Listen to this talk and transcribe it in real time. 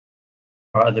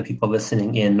are other people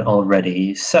listening in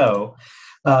already. So,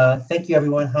 thank you,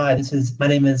 everyone. Hi, my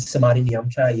name is Samadhi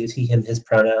Yamcha. I use he, him, his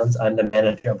pronouns. I'm the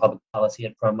manager of public policy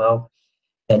at Promo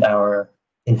and our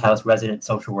in-house resident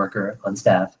social worker on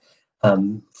staff.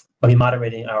 I'll be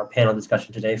moderating our panel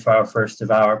discussion today for our first of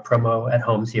our Promo at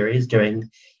Home series during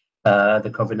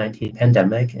the COVID-19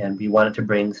 pandemic, and we wanted to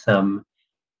bring some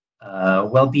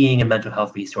well-being and mental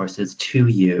health resources to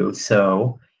you.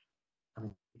 So,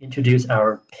 introduce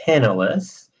our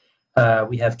panelists.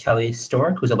 We have Kelly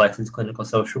Storck, who's a licensed clinical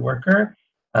social worker.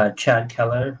 Chad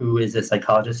Keller, who is a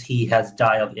psychologist. He has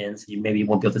dialed in, so you maybe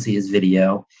won't be able to see his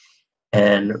video.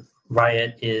 And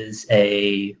Riot is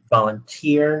a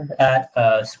volunteer at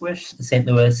Swish, the St.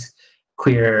 Louis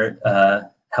Queer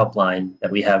Helpline that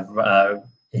we have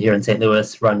here in St.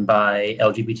 Louis, run by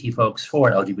LGBT folks for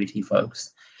LGBT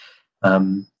folks.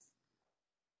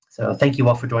 So thank you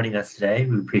all for joining us today.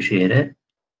 We appreciate it.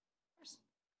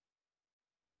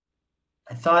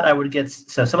 I thought I would get,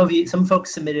 so some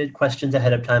folks submitted questions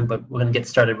ahead of time, but we're going to get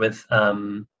started with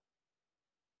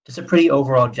just a pretty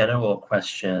overall general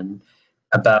question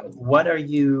about what are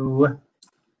you,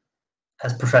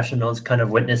 as professionals, kind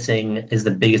of witnessing is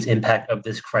the biggest impact of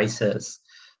this crisis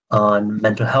on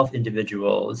mental health of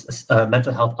individuals,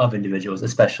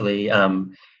 especially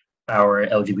our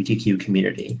LGBTQ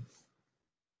community.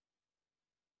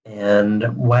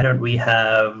 And why don't we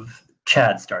have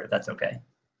Chad start, if that's okay.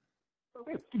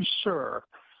 Sure.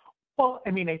 Well,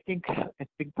 I mean, I think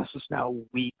this is now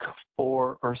week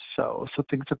 4 or so. So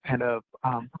things have kind of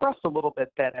progressed a little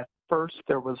bit. That at first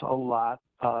there was a lot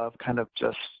of kind of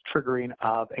just triggering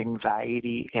of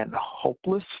anxiety and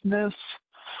hopelessness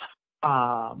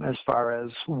as far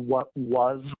as what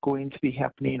was going to be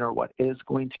happening or what is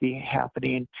going to be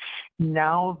happening.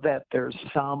 Now that there's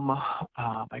some,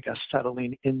 I guess,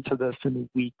 settling into this in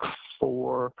week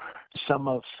 4, some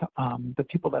of the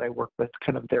people that I work with,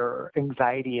 kind of their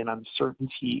anxiety and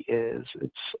uncertainty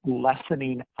it's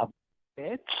lessening a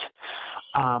bit.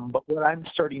 But what I'm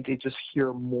starting to just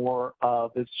hear more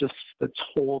of is just the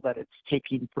toll that it's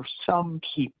taking for some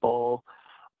people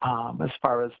as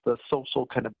far as the social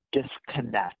kind of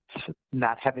disconnect,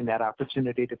 not having that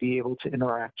opportunity to be able to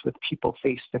interact with people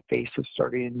face to face is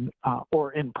starting,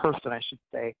 or in person, I should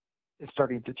say, is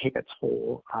starting to take a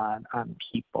toll on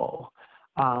people.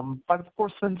 But of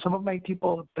course, then some of my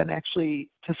people have been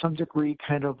actually, to some degree,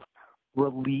 kind of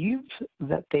relieved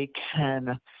that they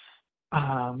can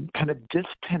kind of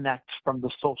disconnect from the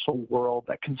social world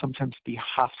that can sometimes be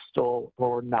hostile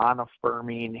or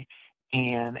non-affirming,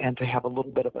 and to have a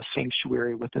little bit of a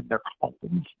sanctuary within their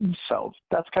homes. So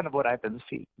that's kind of what I've been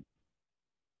seeing.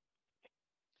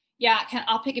 Yeah,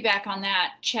 I'll piggyback on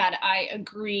that, Chad. I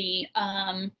agree.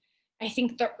 I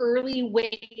think the early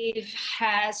wave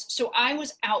so I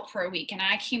was out for a week and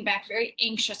I came back very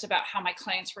anxious about how my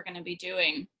clients were going to be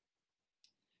doing.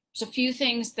 There's a few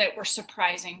things that were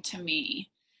surprising to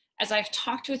me. As I've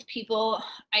talked with people,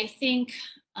 I think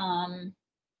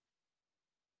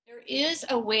there is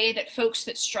a way that folks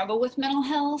that struggle with mental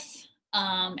health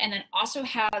and then also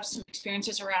have some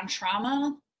experiences around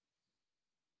trauma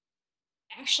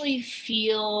actually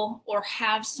feel or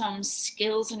have some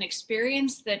skills and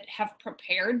experience that have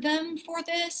prepared them for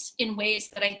this in ways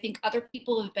that I think other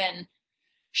people have been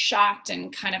shocked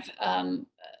and kind of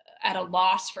at a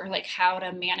loss for like how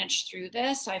to manage through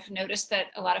this. I've noticed that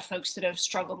a lot of folks that have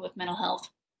struggled with mental health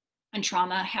and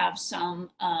trauma have some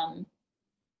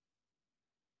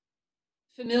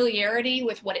familiarity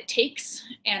with what it takes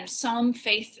and some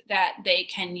faith that they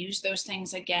can use those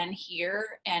things again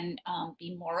here and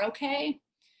be more okay.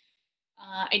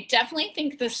 I definitely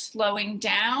think the slowing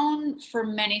down for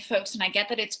many folks, and I get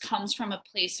that it comes from a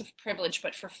place of privilege,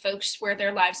 but for folks where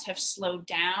their lives have slowed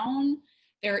down,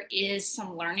 there is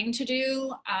some learning to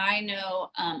do. I know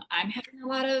I'm having a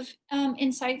lot of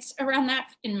insights around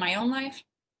that in my own life.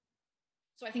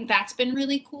 So I think that's been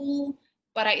really cool.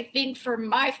 But I think for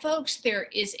my folks, there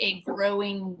is a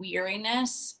growing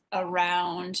weariness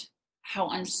around how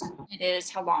uncertain it is,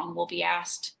 how long we'll be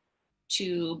asked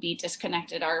to be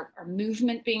disconnected, our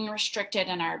movement being restricted,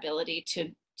 and our ability to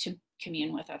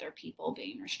commune with other people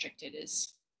being restricted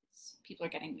is people are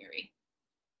getting weary.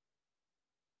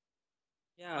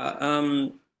 Yeah,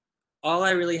 all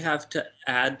I really have to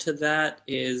add to that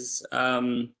is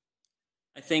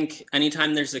I think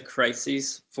anytime there's a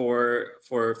crisis for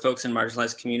folks in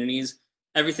marginalized communities,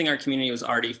 everything our community was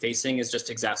already facing is just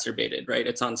exacerbated, right?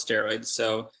 It's on steroids.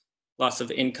 So loss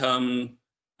of income,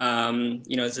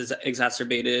 is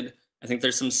exacerbated. I think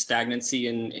there's some stagnancy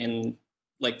in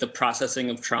like the processing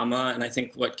of trauma. And I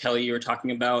think what Kelly, you were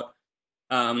talking about,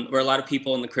 where a lot of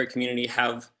people in the queer community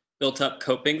have built up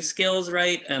coping skills,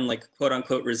 right? And like quote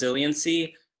unquote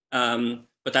resiliency.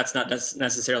 But that's not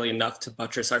necessarily enough to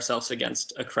buttress ourselves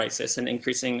against a crisis and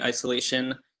increasing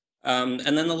isolation.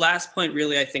 And then the last point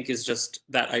really, I think, is just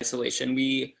that isolation.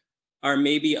 We are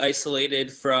maybe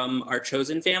isolated from our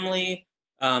chosen family,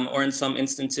 or in some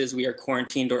instances, we are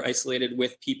quarantined or isolated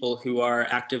with people who are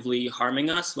actively harming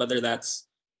us, whether that's,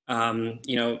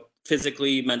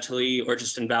 physically, mentally, or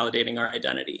just invalidating our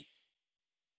identity.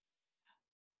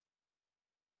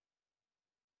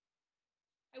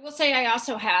 I will say I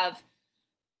also have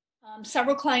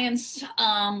several clients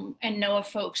and know of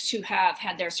folks who have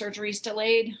had their surgeries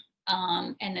delayed,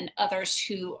 and then others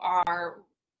who are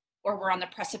or were on the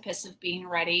precipice of being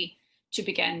ready to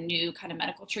begin new kind of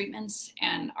medical treatments,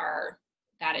 and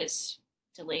that is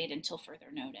delayed until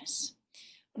further notice.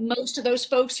 Most of those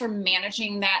folks are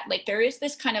managing that. Like, there is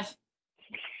this kind of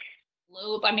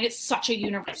globe. I mean, it's such a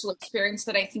universal experience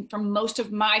that I think for most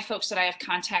of my folks that I have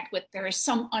contact with, there is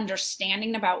some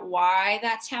understanding about why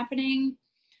that's happening.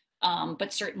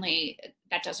 But certainly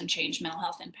that doesn't change mental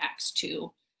health impacts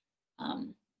to,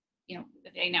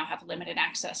 they now have limited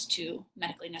access to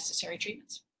medically necessary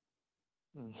treatments.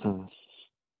 Mm-hmm.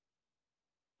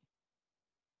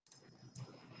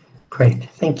 Great,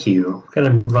 thank you. I'm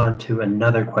going to move on to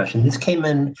another question. This came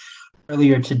in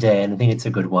earlier today, and I think it's a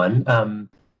good one.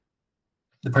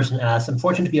 The person asked, I'm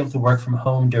fortunate to be able to work from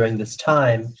home during this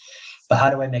time, but how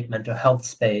do I make mental health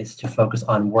space to focus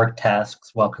on work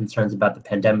tasks while concerns about the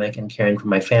pandemic and caring for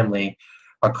my family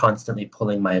are constantly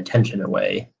pulling my attention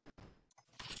away?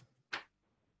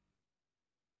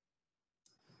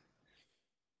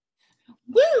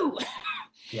 Woo!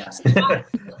 Yes. So I'm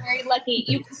very lucky.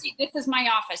 You can see this is my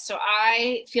office, so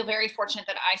I feel very fortunate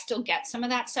that I still get some of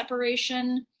that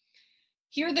separation.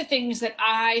 Here are the things that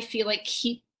I feel like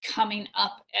keep coming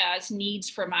up as needs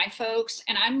for my folks,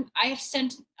 and I have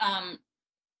sent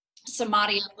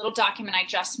Samadhi a little document I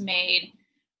just made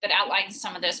that outlines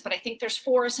some of this, but I think there's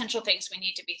 4 essential things we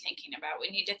need to be thinking about. We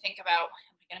need to think about,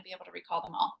 am I going to be able to recall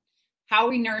them all? How are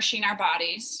we nourishing our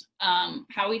bodies? How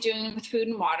are we doing with food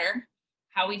and water?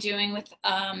 How are we doing with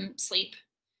sleep?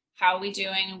 How are we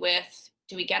doing with,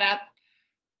 do we get up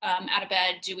out of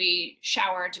bed? Do we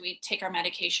shower? Do we take our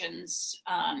medications?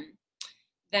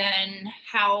 Then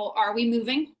how are we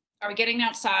moving? Are we getting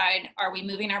outside? Are we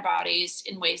moving our bodies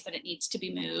in ways that it needs to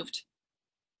be moved?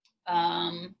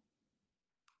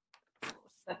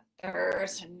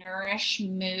 There's nourish,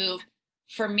 move.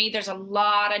 For me, there's a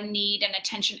lot of need and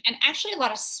attention, and actually a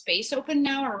lot of space open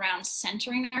now around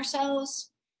centering ourselves.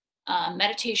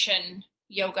 Meditation,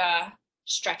 yoga,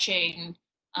 stretching,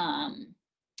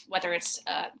 whether it's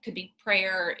could be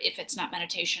prayer if it's not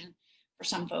meditation for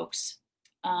some folks.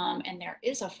 And there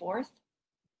is a 4th.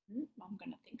 I'm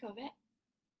going to think of it.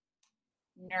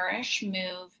 Nourish,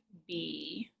 move,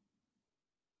 be.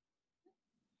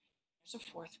 There's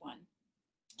a 4th one.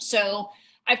 So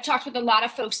I've talked with a lot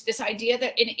of folks, this idea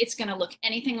that it's going to look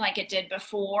anything like it did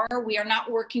before. We are not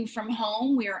working from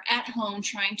home. We are at home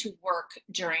trying to work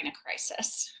during a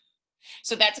crisis.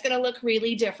 So that's going to look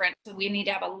really different. So we need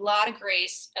to have a lot of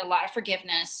grace, a lot of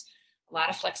forgiveness, a lot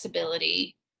of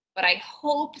flexibility. But I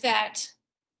hope that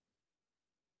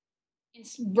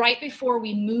it's right before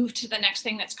we move to the next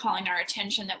thing that's calling our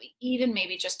attention, that we even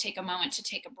maybe just take a moment to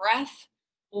take a breath,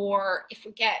 or if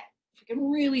we can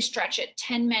really stretch it,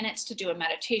 10 minutes to do a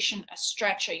meditation, a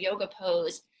stretch, a yoga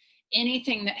pose,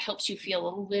 anything that helps you feel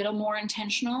a little more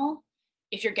intentional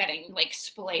if you're getting like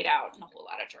splayed out in a whole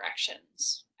lot of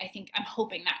directions. I'm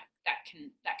hoping that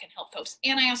can help folks.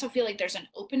 And I also feel like there's an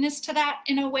openness to that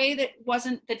in a way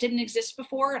that didn't exist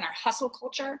before in our hustle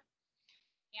culture,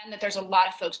 and that there's a lot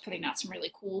of folks putting out some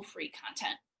really cool free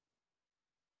content.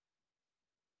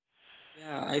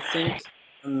 Yeah, I think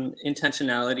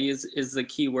intentionality is the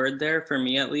key word there for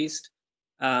me, at least.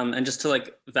 And just to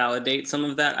like validate some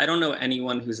of that, I don't know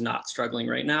anyone who's not struggling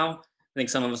right now. I think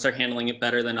some of us are handling it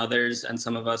better than others, and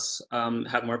some of us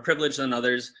have more privilege than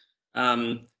others.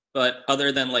 But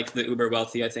other than like the uber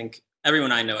wealthy, I think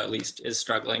everyone I know at least is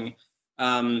struggling.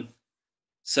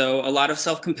 So a lot of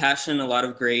self-compassion, a lot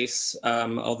of grace,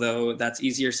 although that's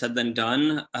easier said than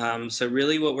done. So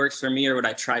really what works for me, or what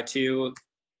I try to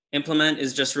implement,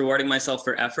 is just rewarding myself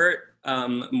for effort,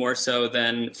 more so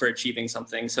than for achieving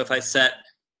something. So if I set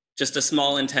just a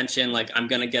small intention, like I'm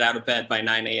going to get out of bed by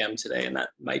 9 a.m. today, and that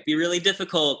might be really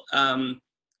difficult,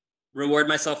 reward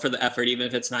myself for the effort, even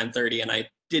if it's 9:30 and I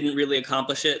didn't really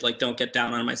accomplish it. Like, don't get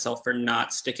down on myself for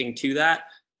not sticking to that.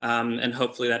 And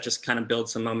hopefully that just kind of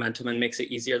builds some momentum and makes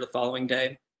it easier the following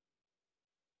day.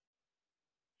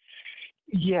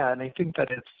 Yeah, and I think that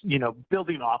it's, you know,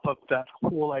 building off of that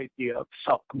whole idea of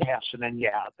self-compassion, and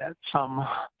yeah, that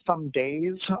some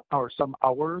days or some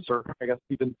hours, or I guess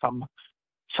even some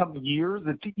years,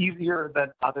 it's easier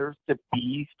than others to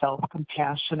be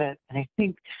self-compassionate. And I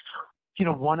think, you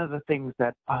know, one of the things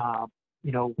that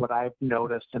you know, what I've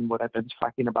noticed and what I've been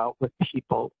talking about with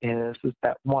people is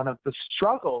that one of the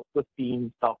struggles with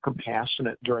being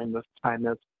self-compassionate during this time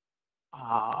is,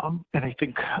 and I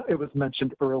think it was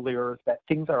mentioned earlier, that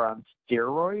things are on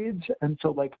steroids. And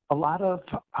so like a lot of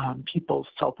people's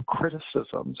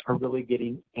self-criticisms are really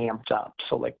getting amped up.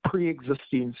 So like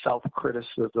pre-existing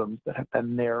self-criticisms that have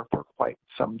been there for quite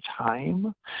some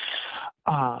time.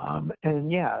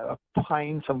 And yeah,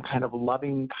 applying some kind of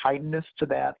loving kindness to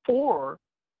that, or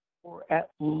at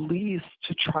least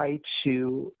to try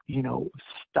to, you know,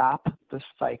 stop the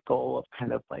cycle of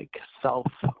kind of like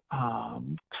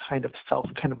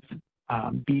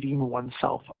beating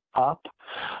oneself up,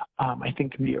 I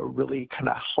think can be a really kind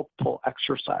of helpful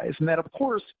exercise. And that, of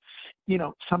course, you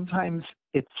know, sometimes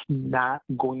it's not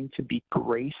going to be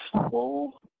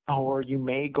graceful, or you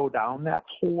may go down that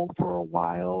hole for a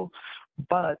while,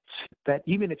 but that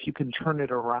even if you can turn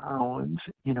it around,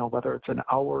 you know, whether it's an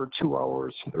hour, 2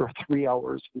 hours, or 3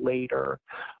 hours later,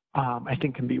 I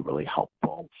think can be really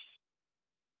helpful.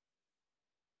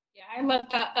 Yeah, I love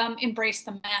that. Embrace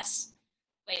the mess.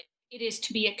 Like, it is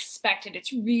to be expected.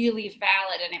 It's really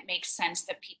valid, and it makes sense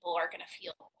that people are going to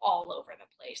feel all over the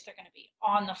place. They're going to be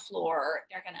on the floor.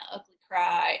 They're going to ugly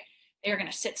cry. They're going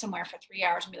to sit somewhere for 3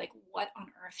 hours and be like, what on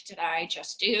earth did I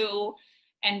just do?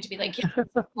 And to be like, yeah,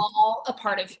 it's all a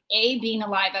part of being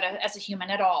alive as a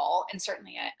human at all, and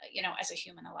certainly, you know, as a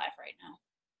human alive right now.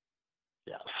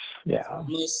 Yes. Yeah.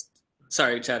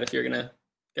 Sorry, Chad, if you're gonna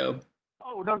go.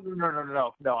 Oh no!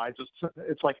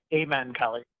 It's like amen,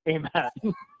 Kelly. Amen.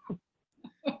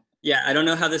 Yeah, I don't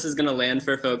know how this is gonna land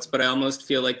for folks, but I almost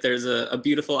feel like there's a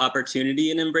beautiful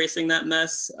opportunity in embracing that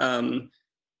mess.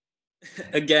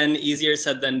 Again, easier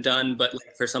said than done, but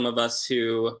like for some of us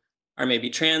who are maybe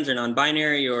trans or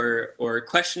non-binary or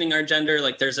questioning our gender,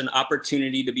 like there's an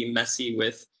opportunity to be messy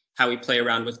with how we play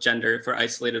around with gender if we're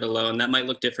isolated alone. That might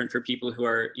look different for people who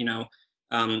are, you know,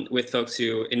 with folks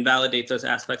who invalidate those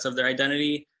aspects of their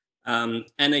identity. And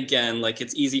again, like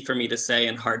it's easy for me to say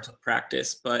and hard to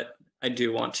practice, but I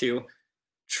do want to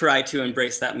try to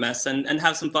embrace that mess and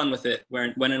have some fun with it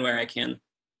when and where I can.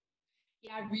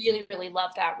 Yeah, I really, really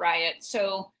love that, Riot.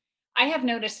 So I have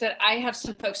noticed that I have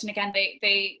some folks, and again,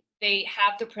 they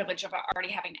have the privilege of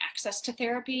already having access to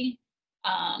therapy.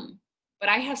 But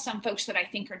I have some folks that I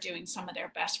think are doing some of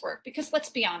their best work, because let's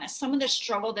be honest, some of the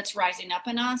struggle that's rising up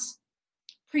in us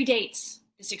predates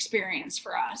this experience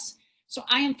for us. So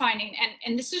I am finding,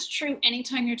 and this is true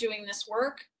anytime you're doing this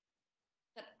work,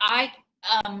 that I,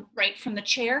 right from the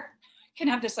chair, can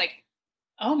have this like,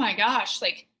 oh my gosh,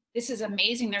 like this is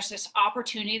amazing. There's this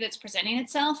opportunity that's presenting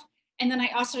itself. And then I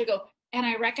also go, and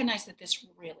I recognize that this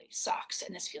really sucks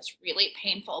and this feels really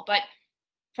painful. But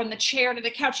from the chair to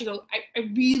the couch, you go, I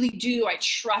really do. I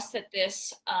trust that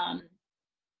this,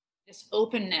 this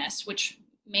openness, which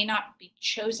may not be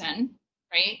chosen,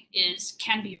 right,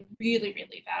 can be really,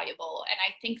 really valuable. And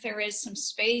I think there is some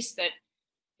space that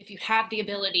if you have the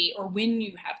ability, or when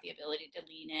you have the ability to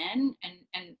lean in,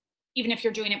 and even if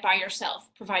you're doing it by yourself,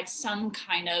 provide some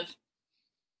kind of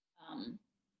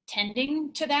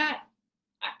tending to that,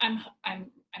 I'm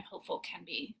hopeful can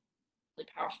be really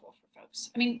powerful for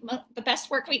folks. I mean, the best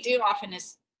work we do often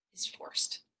is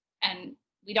forced, and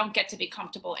we don't get to be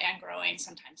comfortable and growing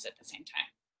sometimes at the same time.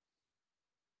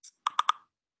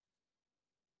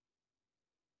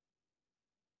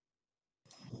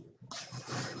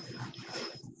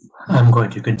 I'm going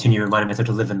to continue reminding myself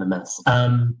to live in the mess.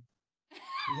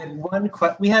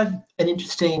 We have an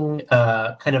interesting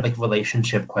kind of like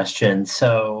relationship question.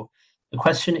 So the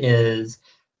question is,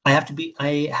 I have to be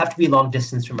long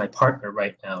distance from my partner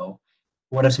right now.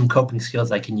 What are some coping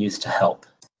skills I can use to help?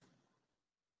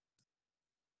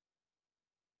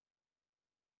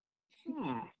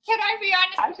 Can I be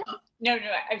honest? No,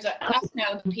 I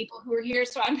know the people who are here,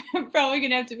 so I'm probably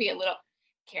gonna have to be a little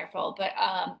careful. But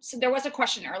so there was a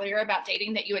question earlier about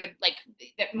dating that you would like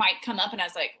that might come up, and I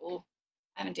was like, oh,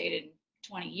 I haven't dated in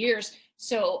 20 years,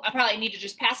 so I probably need to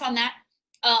just pass on that.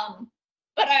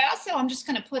 But I'm just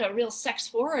gonna put a real sex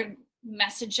forward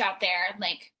message out there.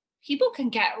 Like, people can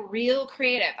get real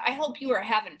creative. I hope you are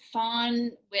having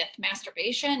fun with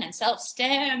masturbation and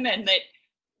self-stim, and that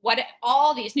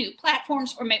all these new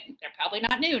platforms, or maybe they're probably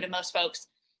not new to most folks,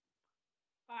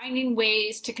 finding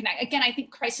ways to connect. Again, I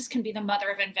think crisis can be the mother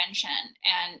of invention.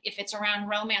 And if it's around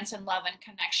romance and love and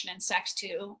connection and sex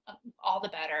too, all the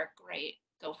better. Great,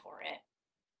 go for it.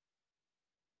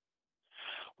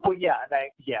 Well, yeah, and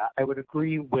I would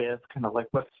agree with kind of like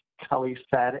what Kelly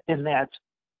said in that,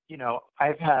 you know,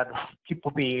 I've had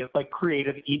people be like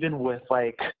creative even with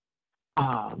like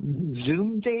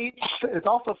Zoom dates. It's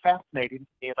also fascinating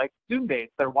to me, like Zoom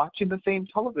dates. They're watching the same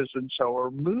television show or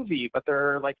movie, but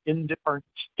they're like in different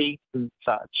states and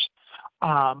such.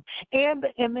 And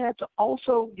that's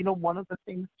also, you know, one of the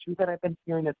things too that I've been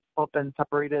hearing that people have been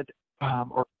separated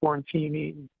or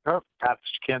quarantining. Oh, gosh,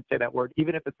 can't say that word.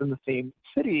 Even if it's in the same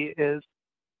city, is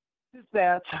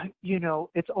that, you know,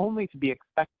 it's only to be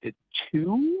expected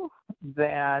too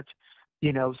that,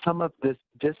 you know, some of this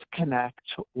disconnect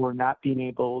or not being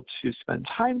able to spend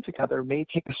time together may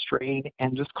take a strain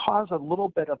and just cause a little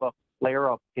bit of a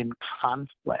flare up in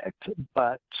conflict,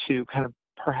 but to kind of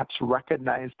perhaps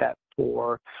recognize that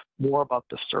for more about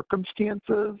the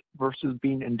circumstances versus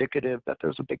being indicative that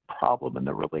there's a big problem in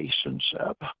the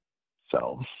relationship.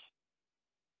 So.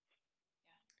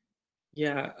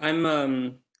 Yeah,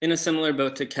 I'm in a similar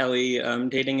boat to Kelly.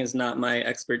 Dating is not my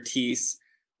expertise.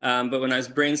 But when I was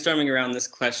brainstorming around this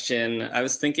question, I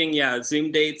was thinking, yeah,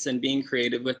 Zoom dates and being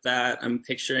creative with that. I'm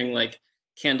picturing like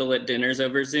candlelit dinners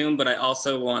over Zoom, but I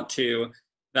also want to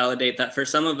validate that for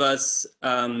some of us,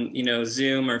 you know,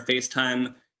 Zoom or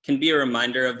FaceTime can be a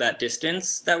reminder of that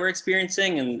distance that we're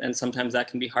experiencing, and sometimes that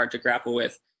can be hard to grapple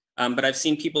with. But I've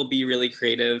seen people be really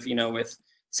creative, you know, with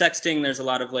sexting. There's a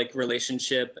lot of like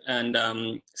relationship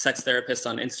and sex therapists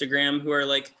on Instagram who are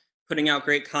like putting out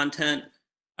great content.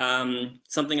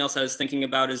 Something else I was thinking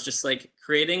about is just like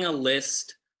creating a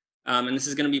list, and this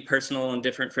is going to be personal and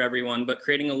different for everyone, but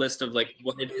creating a list of like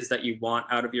what it is that you want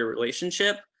out of your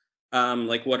relationship,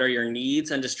 like what are your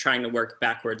needs, and just trying to work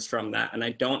backwards from that. And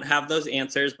I don't have those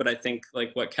answers, but I think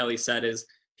like what Kelly said is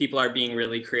people are being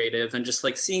really creative and just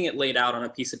like seeing it laid out on a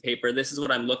piece of paper. This is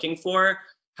what I'm looking for.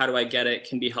 How do I get it?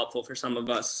 Can be helpful for some of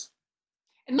us.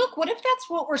 And look, what if that's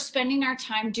what we're spending our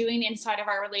time doing inside of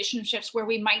our relationships, where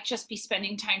we might just be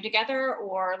spending time together,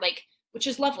 or like, which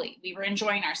is lovely, we were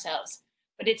enjoying ourselves,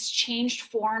 but it's changed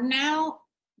form now.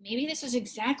 Maybe this is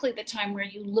exactly the time where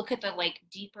you look at the like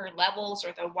deeper levels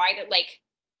or the wider, like,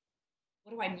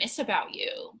 what do I miss about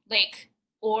you? Like,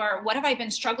 or what have I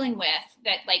been struggling with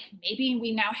that like maybe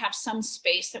we now have some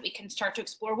space that we can start to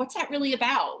explore. What's that really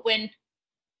about? When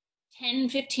 10,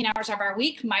 15 hours of our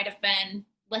week might have been,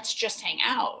 let's just hang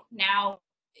out. Now,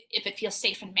 if it feels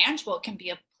safe and manageable, it can be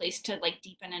a place to like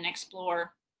deepen and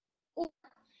explore. Or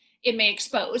it may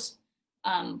expose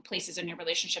places in your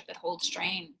relationship that hold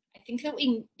strain. I think that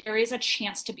there is a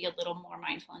chance to be a little more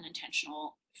mindful and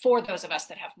intentional for those of us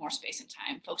that have more space and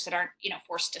time, folks that aren't, you know,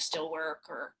 forced to still work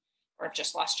or have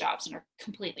just lost jobs and are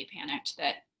completely panicked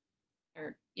that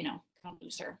they're, you know, going to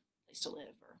lose their place to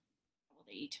live or able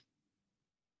to eat.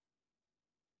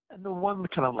 And the one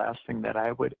kind of last thing that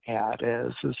I would add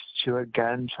is to,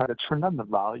 again, try to turn down the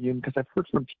volume, because I've heard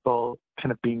from people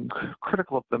kind of being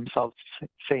critical of themselves,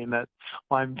 saying that,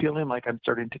 well, I'm feeling like I'm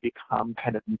starting to become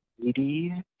kind of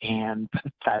needy and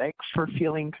pathetic for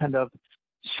feeling kind of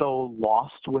so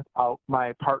lost without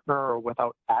my partner or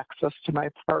without access to my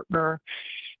partner.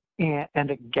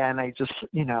 And again, I just,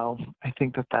 you know, I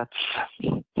think that that's,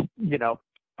 you know,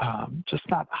 just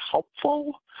not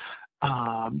helpful.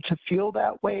 To feel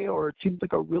that way, or it seems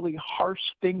like a really harsh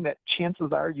thing that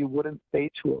chances are you wouldn't say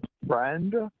to a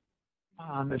friend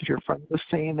if your friend was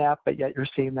saying that, but yet you're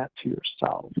saying that to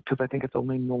yourself. Because I think it's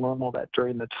only normal that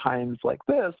during the times like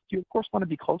this, you of course want to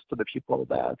be close to the people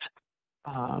that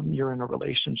you're in a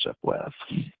relationship with.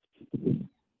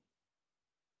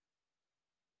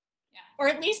 Yeah. Or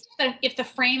at least if the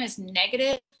frame is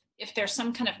negative, if there's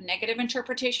some kind of negative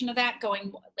interpretation of that,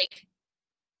 going like,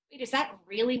 wait, is that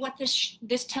really what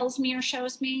this tells me or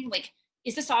shows me? Like,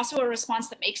 is this also a response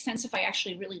that makes sense if I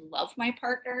actually really love my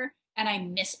partner and I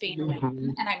miss being with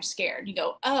them and I'm scared? You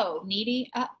go, oh, needy?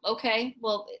 Okay,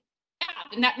 well, yeah,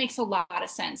 then that makes a lot of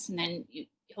sense. And then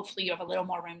hopefully you have a little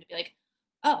more room to be like,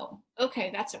 oh, okay,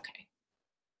 that's okay.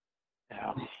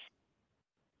 Yeah.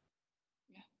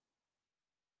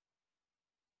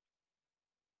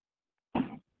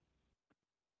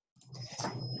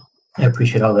 I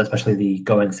appreciate all that, especially the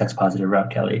going sex positive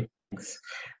route, Kelly. Thanks.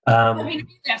 I mean,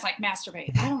 that's like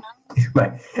masturbate. I don't know.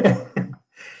 Right.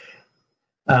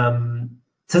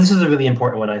 So this is a really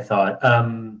important one, I thought,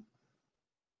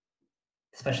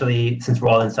 especially since we're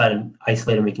all inside and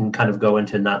isolated, we can kind of go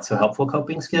into not so helpful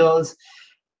coping skills.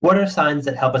 What are signs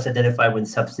that help us identify when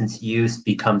substance use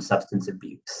becomes substance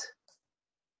abuse?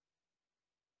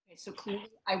 Okay, so clearly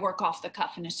I work off the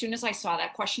cuff. And as soon as I saw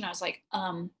that question, I was like,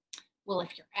 well,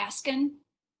 if you're asking,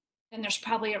 then there's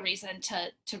probably a reason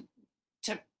to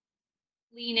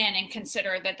lean in and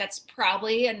consider that that's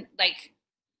probably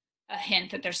a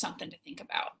hint that there's something to think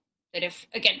about. That if,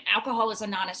 again, alcohol is a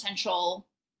non-essential,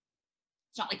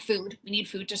 it's not like food. We need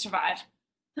food to survive.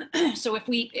 So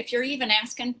if you're even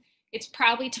asking, it's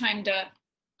probably time to,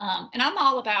 and I'm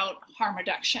all about harm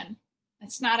reduction.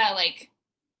 It's not a like,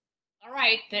 all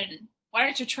right, then why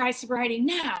don't you try sobriety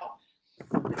now?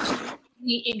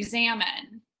 We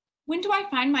examine, when do I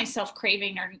find myself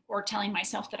craving or telling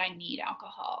myself that I need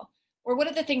alcohol? Or what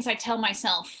are the things I tell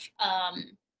myself,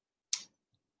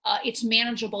 it's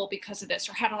manageable because of this,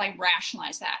 or how do I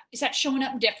rationalize that? Is that showing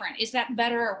up different? Is that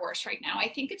better or worse right now? I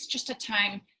think it's just a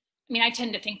time. I mean, I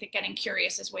tend to think that getting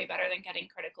curious is way better than getting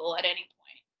critical at any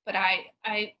point, but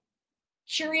I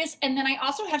curious. And then I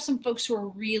also have some folks who are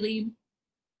really,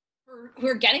 who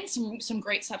are getting some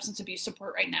great substance abuse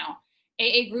support right now.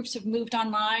 AA groups have moved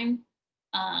online.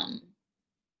 And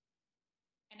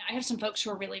I have some folks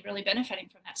who are really, really benefiting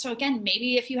from that. So again,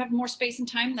 maybe if you have more space and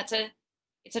time,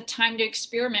 it's a time to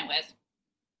experiment with.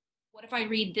 What if I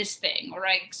read this thing, or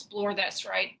I explore this,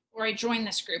 or I join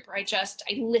this group, or I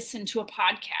listen to a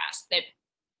podcast that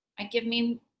might give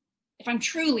me, if I'm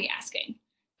truly asking,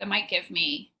 that might give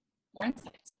me more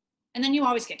insights. And then you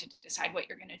always get to decide what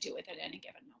you're going to do with it at any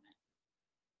given moment.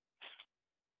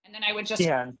 And then I would just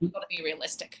want people to be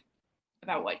realistic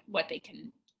about what they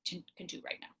can do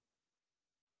right now.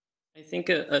 I think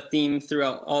a theme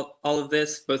throughout all of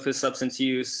this, both with substance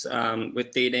use,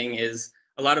 with dating, is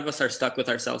a lot of us are stuck with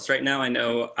ourselves right now. I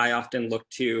know I often look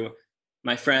to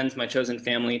my friends, my chosen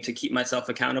family, to keep myself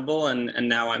accountable, and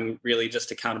now I'm really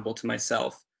just accountable to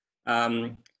myself,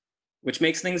 which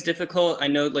makes things difficult. I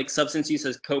know like substance use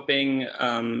as coping,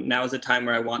 now is a time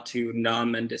where I want to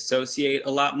numb and dissociate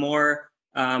a lot more.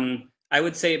 I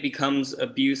would say it becomes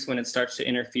abuse when it starts to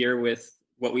interfere with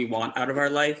what we want out of our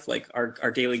life, like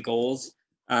our daily goals.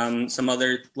 Some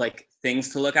other like things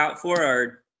to look out for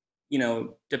are,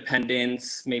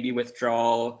 dependence, maybe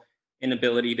withdrawal,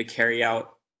 inability to carry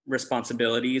out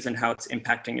responsibilities, and how it's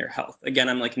impacting your health. Again,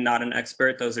 I'm like not an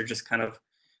expert. Those are just kind of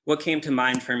what came to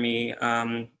mind for me.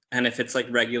 And if it's like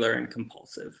regular and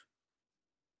compulsive.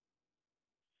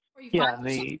 Or you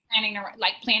find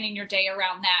planning your day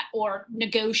around that, or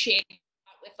negotiating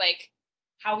with like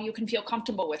how you can feel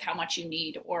comfortable with how much you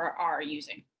need or are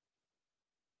using.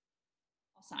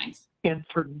 All signs. And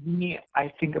for me,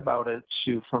 I think about it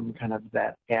too from kind of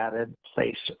that added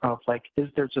place of like, is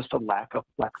there just a lack of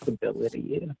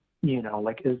flexibility?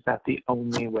 Like, is that the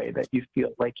only way that you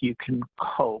feel like you can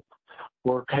cope?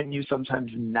 Or can you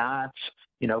sometimes not,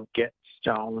 get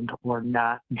stoned or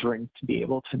not drink to be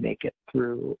able to make it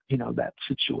through, that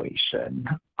situation?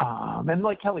 And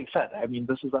like Kelly said, I mean,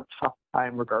 this is a tough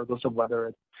time, regardless of whether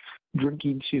it's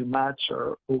drinking too much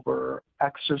or over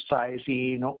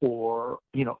exercising or,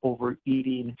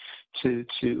 overeating to,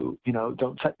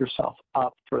 don't set yourself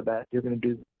up for that. You're going to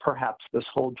do perhaps this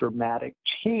whole dramatic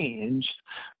change,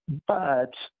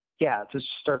 but yeah, to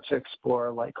start to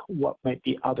explore like what might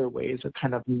be other ways of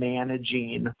kind of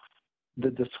managing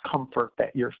the discomfort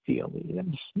that you're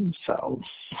feeling. So,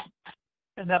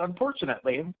 and that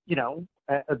unfortunately,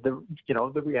 the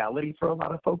reality for a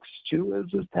lot of folks too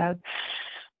is that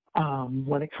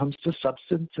when it comes to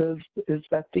substances, is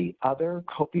that the other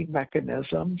coping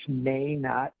mechanisms may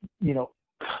not,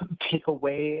 take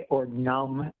away or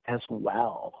numb as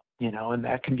well, and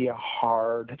that can be a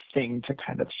hard thing to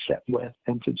kind of sit with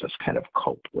and to just kind of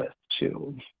cope with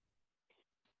too.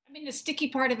 I mean, the sticky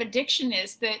part of addiction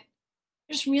is that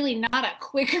there's really not a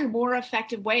quicker, more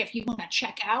effective way. If you want to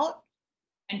check out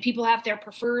and people have their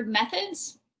preferred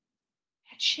methods,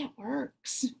 that shit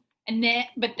works.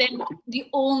 But then the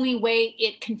only way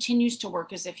it continues to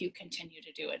work is if you continue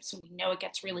to do it. So we know it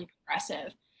gets really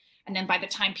progressive. And then by the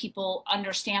time people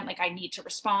understand, like, I need to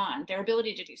respond, their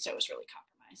ability to do so is really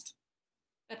compromised.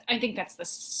 I think that's the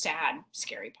sad,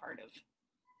 scary part of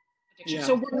addiction. Yeah.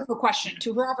 So wonderful question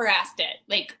to whoever asked it.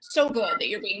 Like, so good that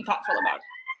you're being thoughtful about it.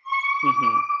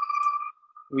 Mm-hmm.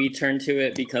 We turn to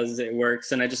it because it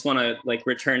works. And I just want to like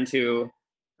return to,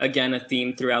 again, a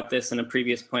theme throughout this and a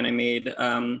previous point I made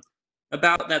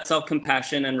about that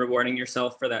self-compassion and rewarding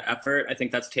yourself for that effort. I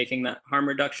think that's taking that harm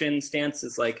reduction stance.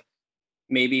 Is like,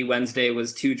 maybe Wednesday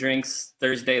was 2 drinks,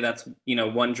 Thursday that's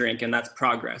 1 drink, and that's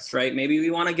progress, right? Maybe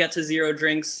we want to get to 0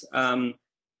 drinks,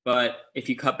 but if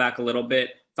you cut back a little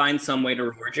bit, find some way to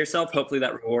reward yourself. Hopefully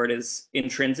that reward is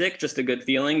intrinsic, just a good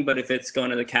feeling. But if it's going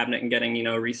to the cabinet and getting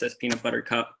a Reese's peanut butter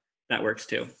cup, that works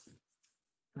too.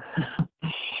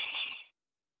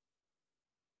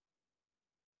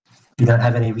 Do not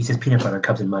have any Reese's peanut butter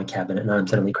cups in my cabinet, and I'm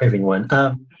suddenly craving one.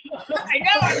 I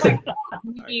know.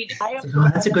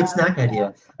 That's a good snack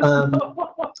idea.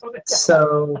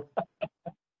 So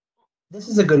This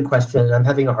is a good question. I'm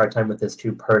having a hard time with this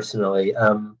too personally.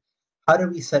 How do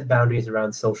we set boundaries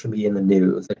around social media and the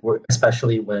news, like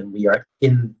especially when we are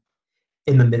in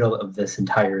the middle of this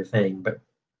entire thing, but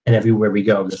and everywhere we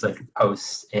go, there's like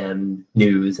posts and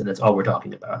news, and that's all we're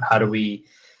talking about. How do we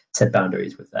set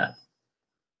boundaries with that?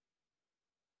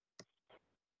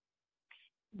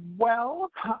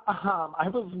 Well, I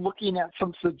was looking at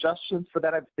some suggestions for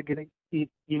that. I'm thinking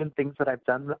even things that I've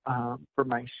done for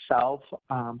myself,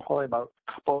 probably about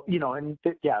a couple, and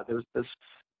yeah, there's this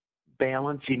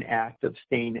balancing act of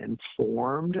staying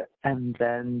informed and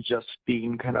then just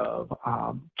being kind of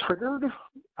triggered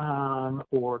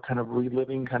or kind of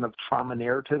reliving kind of trauma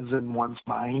narratives in one's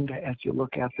mind as you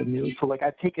look at the news. So like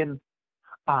I've taken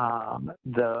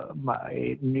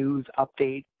my news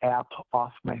update app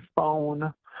off my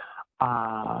phone.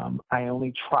 I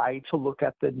only try to look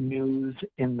at the news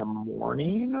in the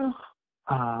morning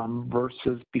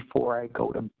versus before I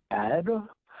go to bed.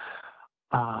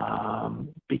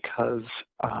 Because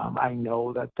I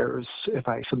know that if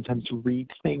I sometimes read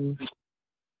things,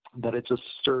 that it just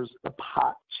stirs the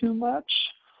pot too much.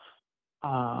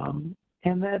 And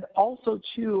then also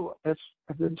too, as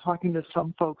I've been talking to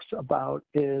some folks about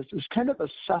is kind of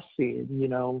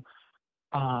assessing,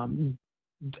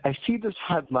 I see this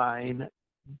headline,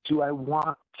 do I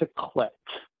want to click?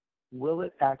 Will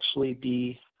it actually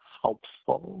be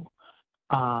helpful?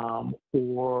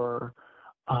 Or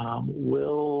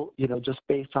will, just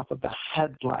based off of the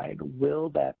headline, will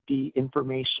that be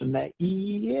information that,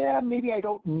 maybe I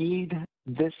don't need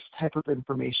this type of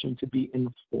information to be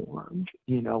informed,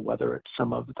 whether it's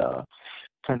some of the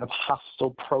kind of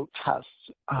hostile protests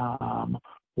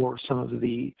or some of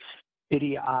the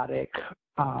idiotic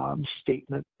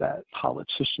statements that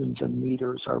politicians and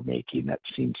leaders are making that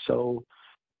seem so,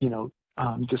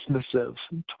 dismissive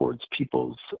towards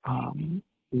people's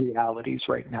realities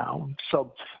right now.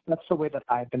 So that's the way that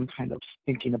I've been kind of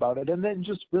thinking about it. And then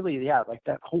just really, like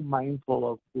that whole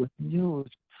mindful of with news,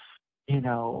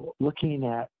 looking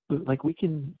at, like, we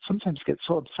can sometimes get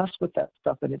so obsessed with that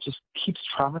stuff and it just keeps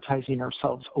traumatizing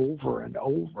ourselves over and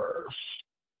over.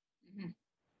 Mm-hmm.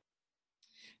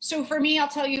 So for me, I'll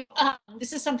tell you,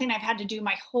 this is something I've had to do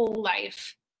my whole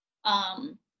life.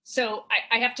 So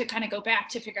I have to kind of go back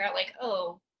to figure out like,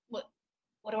 oh,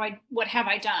 what have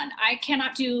I done? I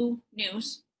cannot do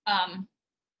news.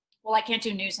 I can't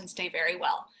do news and stay very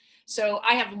well. So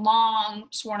I have long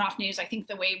sworn off news. I think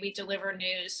the way we deliver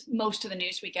news, most of the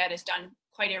news we get is done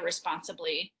quite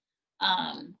irresponsibly.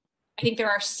 I think there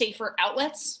are safer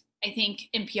outlets. I think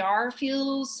NPR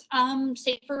feels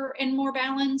safer and more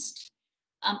balanced.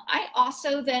 I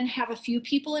also then have a few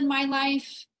people in my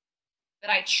life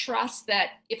that I trust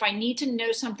that if I need to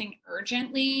know something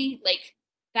urgently, like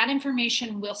that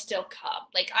information will still come.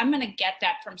 Like I'm going to get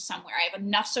that from somewhere. I have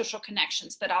enough social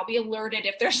connections that I'll be alerted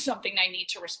if there's something I need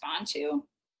to respond to.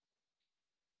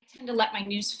 I tend to let my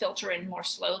news filter in more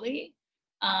slowly.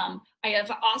 I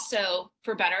have also,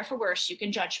 for better or for worse, you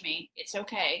can judge me, it's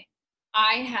okay.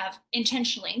 I have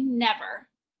intentionally never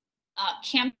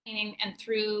campaigning and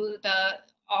through the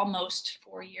almost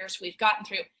 4 years we've gotten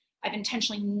through, I've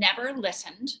intentionally never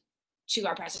listened to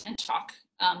our president talk.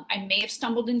 I may have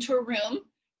stumbled into a room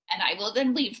and I will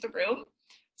then leave the room.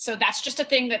 So that's just a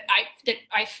thing that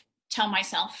I tell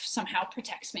myself somehow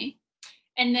protects me.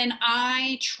 And then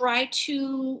I try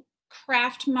to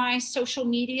craft my social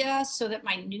media so that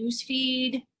my news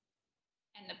feed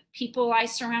and the people I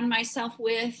surround myself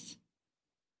with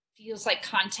feels like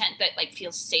content that like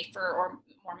feels safer or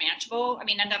more manageable. I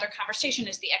mean, another conversation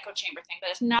is the echo chamber thing, but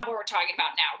it's not what we're talking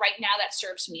about now. Right now, that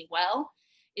serves me well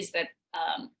is that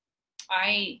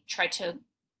I try to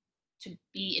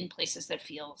be in places that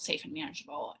feel safe and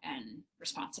manageable and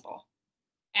responsible.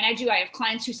 And I have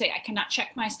clients who say I cannot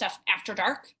check my stuff after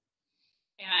dark.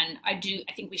 And I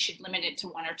think we should limit it to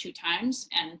 1 or 2 times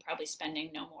and probably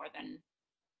spending no more than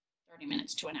 30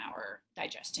 minutes to an hour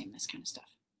digesting this kind of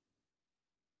stuff.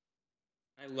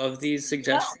 I love these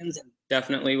suggestions. Yeah.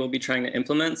 Definitely will be trying to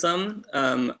implement some.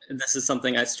 This is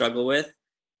something I struggle with.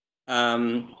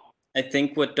 I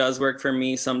think what does work for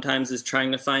me sometimes is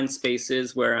trying to find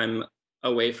spaces where I'm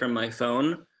away from my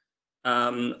phone.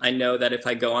 I know that if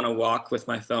I go on a walk with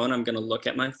my phone, I'm going to look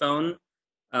at my phone.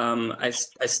 I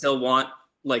still want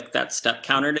like that step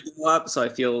counter to go up, so I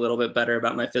feel a little bit better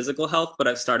about my physical health, but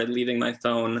I've started leaving my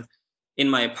phone in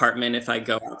my apartment if I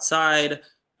go outside.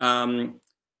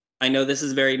 I know this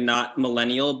is very not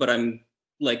millennial, but I'm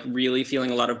like really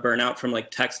feeling a lot of burnout from like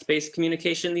text-based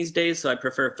communication these days. So I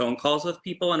prefer phone calls with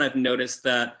people. And I've noticed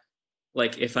that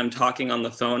like if I'm talking on the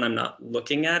phone, I'm not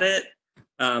looking at it.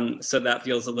 So that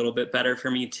feels a little bit better for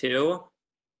me too.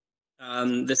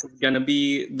 This is going to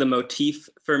be the motif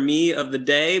for me of the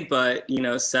day, but, you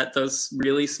know, set those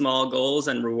really small goals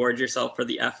and reward yourself for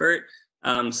the effort.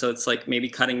 So it's like maybe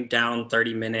cutting down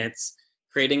 30 minutes,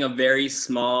 creating a very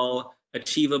small,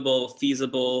 achievable,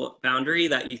 feasible boundary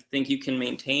that you think you can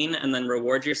maintain, and then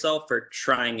reward yourself for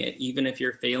trying it, even if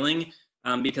you're failing,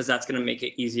 because that's going to make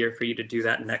it easier for you to do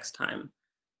that next time.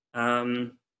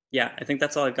 Yeah, I think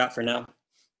that's all I've got for now.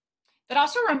 That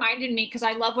also reminded me, because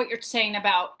I love what you're saying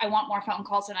about I want more phone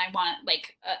calls and I want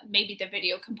like maybe the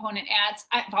video component adds.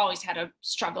 I've always had a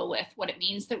struggle with what it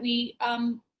means that we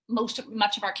much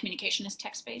of our communication is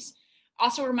text-based.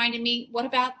 Also reminded me, what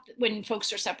about when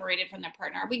folks are separated from their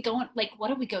partner? Are we going like, what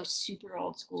if we go super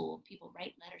old school? People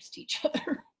write letters to each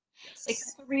other. Yes. Like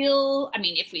that's a real, I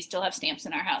mean, if we still have stamps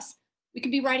in our house, we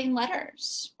could be writing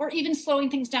letters or even slowing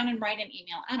things down and write an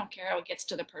email. I don't care how it gets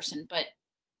to the person, but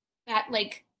that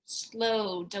like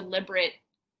slow, deliberate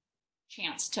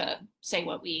chance to say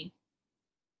what we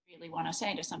really want to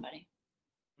say to somebody.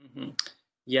 Mm-hmm.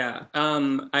 Yeah,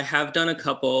 I have done a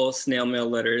couple snail mail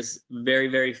letters. Very,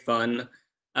 very fun.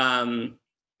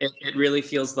 It really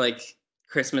feels like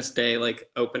Christmas Day, like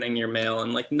opening your mail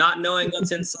and like not knowing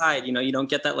what's inside. You know, you don't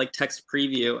get that like text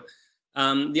preview.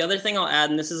 The other thing I'll add,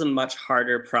 and this is a much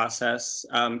harder process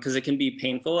because it can be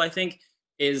painful, I think,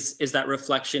 is that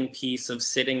reflection piece of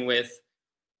sitting with.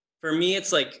 For me,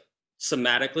 it's like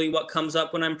somatically what comes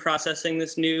up when I'm processing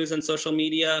this news and social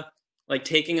media, like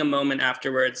taking a moment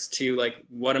afterwards to like,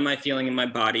 what am I feeling in my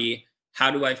body?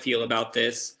 How do I feel about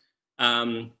this?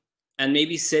 And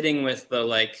maybe sitting with the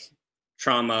like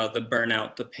trauma, the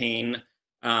burnout, the pain,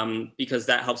 because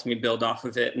that helps me build off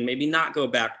of it and maybe not go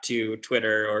back to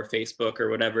Twitter or Facebook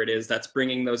or whatever it is that's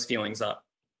bringing those feelings up.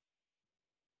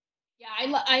 Yeah,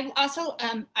 I also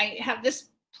I have this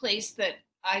place that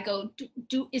I go,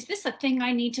 is this a thing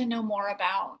I need to know more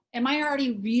about? Am I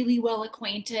already really well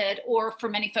acquainted? Or for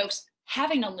many folks,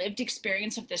 having a lived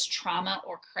experience of this trauma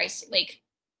or crisis, like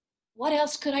what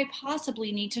else could I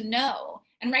possibly need to know?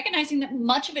 And recognizing that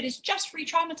much of it is just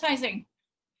re-traumatizing.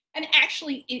 And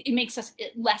actually it makes us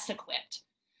less equipped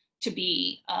to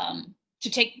be, to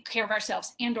take care of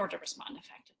ourselves and or to respond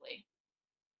effectively.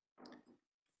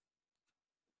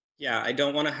 Yeah, I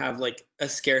don't want to have like a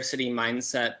scarcity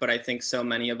mindset, but I think so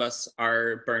many of us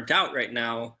are burnt out right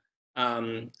now.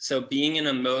 So being in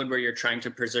a mode where you're trying to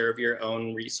preserve your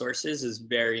own resources is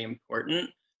very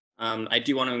important. I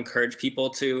do want to encourage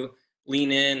people to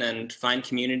lean in and find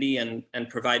community and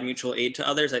provide mutual aid to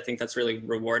others. I think that's really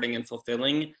rewarding and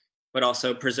fulfilling, but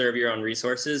also preserve your own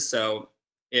resources. So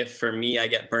if for me, I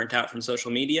get burnt out from social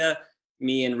media,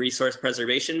 me in resource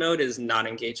preservation mode is not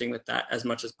engaging with that as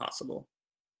much as possible.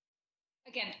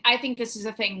 Again, I think this is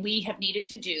a thing we have needed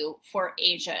to do for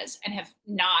ages and have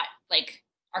not, like,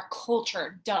 our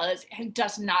culture does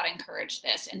not encourage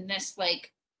this. And this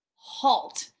like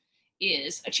halt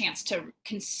is a chance to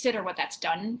consider what that's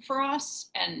done for us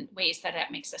and ways that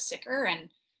that makes us sicker. And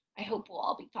I hope we'll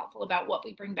all be thoughtful about what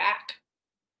we bring back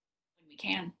when we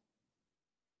can.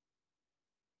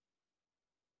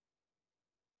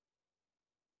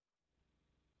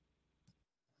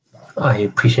 I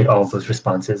appreciate all of those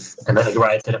responses. And like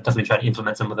Ryan said, I'm definitely trying to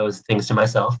implement some of those things to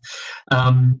myself.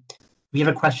 We have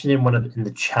a question in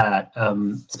the chat.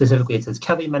 Specifically, it says,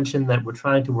 Kelly mentioned that we're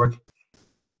trying to work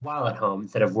while at home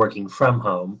instead of working from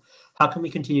home. How can we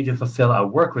continue to fulfill our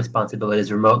work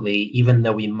responsibilities remotely, even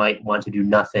though we might want to do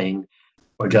nothing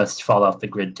or just fall off the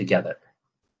grid together?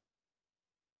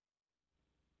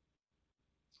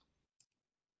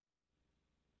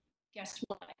 Guess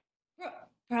what?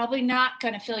 Probably not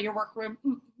going to fill your work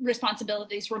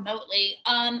responsibilities remotely.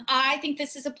 I think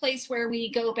this is a place where we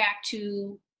go back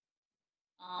to,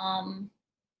 I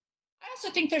also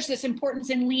think there's this importance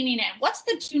in leaning in. What's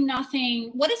the do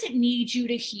nothing? What does it need you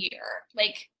to hear?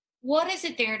 Like, what is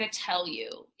it there to tell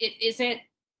you? Is it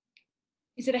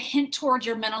a hint towards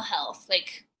your mental health?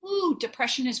 Like, ooh,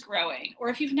 depression is growing. Or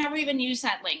if you've never even used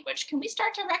that language, can we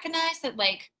start to recognize that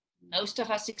like most of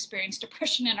us experience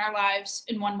depression in our lives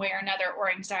in one way or another,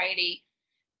 or anxiety,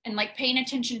 and like paying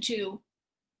attention to,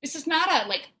 this is not a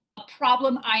like a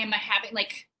problem I am having,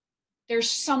 like there's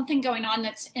something going on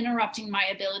that's interrupting my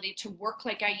ability to work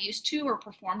like I used to or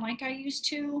perform like I used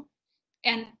to.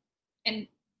 And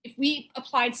if we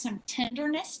applied some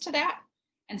tenderness to that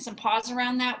and some pause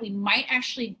around that, we might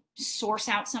actually source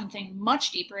out something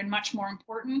much deeper and much more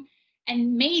important,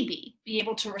 and maybe be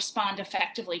able to respond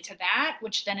effectively to that,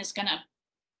 which then is going to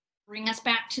bring us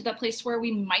back to the place where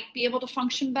we might be able to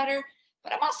function better.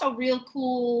 But I'm also real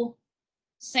cool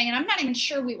saying I'm not even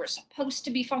sure we were supposed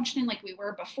to be functioning like we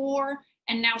were before,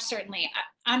 and now certainly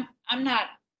I'm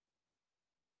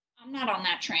I'm not on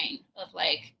that train of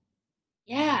like,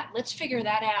 yeah, let's figure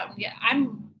that out. Yeah,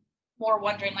 I'm more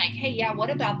wondering like, hey, yeah, what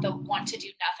about the want to do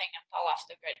nothing and fall off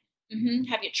the grid?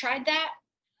 Have you tried that?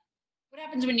 What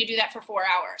happens when you do that for 4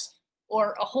 hours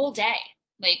or a whole day?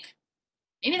 Like,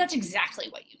 maybe that's exactly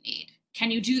what you need.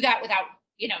 Can you do that without,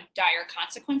 dire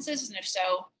consequences? And if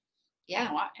so,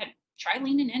 yeah, well, try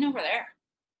leaning in over there.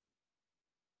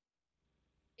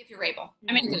 If you're able.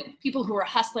 I mean, people who are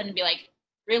hustling and be like,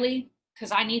 really?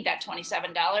 Because I need that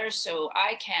 $27 so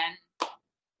I can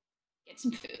get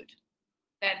some food.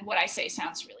 Then what I say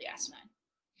sounds really asinine.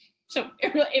 So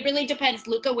it really depends,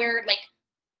 Luca,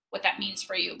 what that means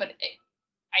for you. But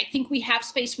I think we have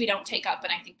space we don't take up,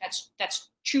 and I think that's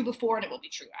true before, and it will be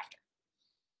true after.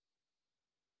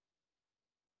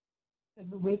 And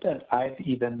the way that I've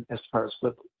even, as far as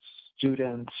with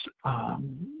students,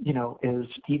 is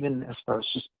even as far as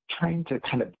just trying to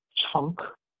kind of chunk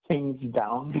things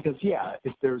down, because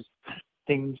if there's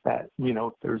things that,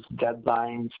 if there's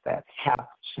deadlines that have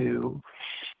to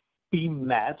be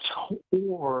met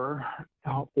or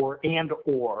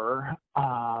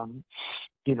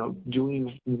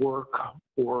doing work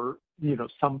or,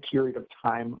 some period of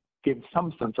time give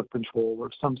some sense of control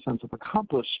or some sense of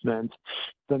accomplishment,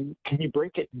 then can you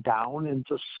break it down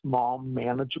into small,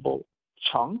 manageable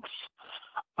chunks?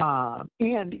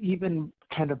 And even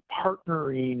kind of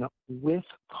partnering with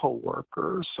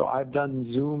coworkers. So I've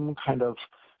done Zoom kind of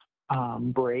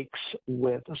breaks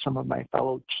with some of my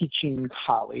fellow teaching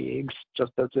colleagues,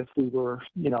 just as if we were,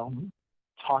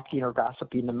 talking or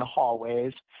gossiping in the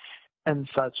hallways and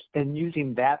such, and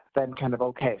using that then kind of,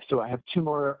 okay, so I have 2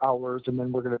 more hours and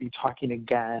then we're going to be talking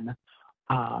again,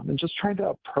 and just trying to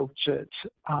approach it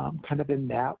kind of in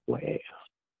that way.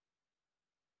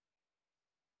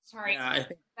 Sorry, I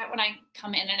think that when I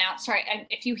come in and out, sorry,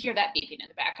 if you hear that beeping in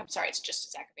the back, I'm sorry, it's just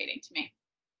as aggravating to me.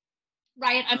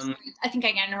 Ryan, I'm sorry, I think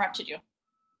I interrupted you.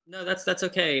 No, that's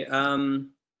okay.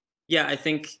 I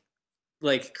think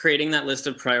like creating that list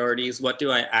of priorities, what do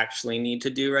I actually need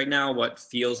to do right now? What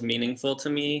feels meaningful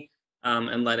to me?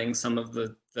 And letting some of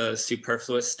the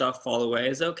superfluous stuff fall away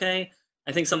is okay.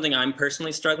 I think something I'm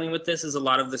personally struggling with this is a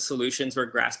lot of the solutions we're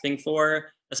grasping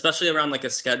for, especially around like a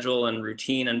schedule and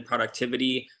routine and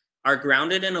productivity, are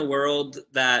grounded in a world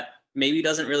that maybe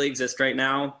doesn't really exist right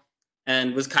now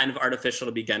and was kind of artificial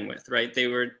to begin with, right?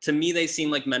 To me, they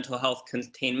seem like mental health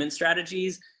containment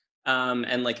strategies,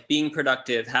 and like being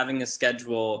productive, having a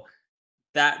schedule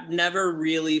that never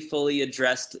really fully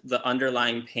addressed the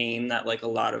underlying pain that like a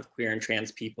lot of queer and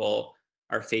trans people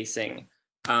are facing.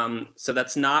 So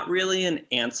that's not really an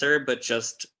answer, but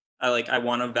just I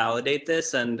want to validate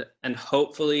this and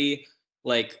hopefully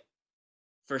like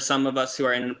for some of us who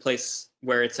are in a place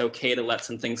where it's okay to let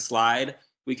some things slide,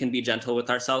 we can be gentle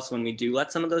with ourselves when we do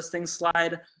let some of those things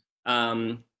slide,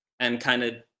 and kind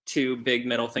of 2 big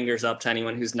middle fingers up to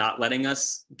anyone who's not letting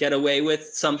us get away with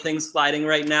something sliding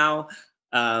right now.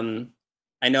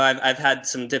 I know I've had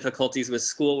some difficulties with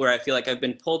school where I feel like I've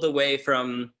been pulled away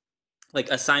from like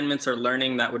assignments or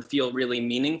learning that would feel really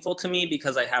meaningful to me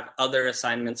because I have other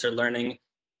assignments or learning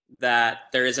that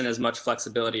there isn't as much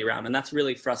flexibility around. And that's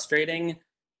really frustrating.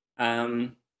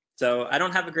 So I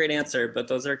don't have a great answer, but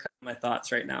those are kind of my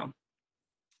thoughts right now.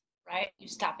 Right, you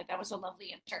stop it. That was a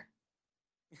lovely answer.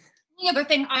 The other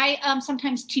thing I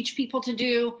sometimes teach people to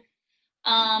do,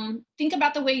 think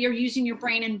about the way you're using your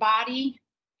brain and body.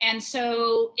 And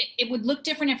so it would look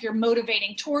different if you're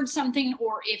motivating towards something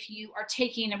or if you are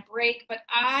taking a break. But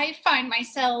I find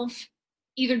myself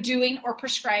either doing or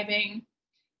prescribing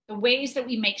the ways that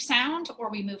we make sound or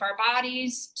we move our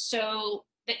bodies so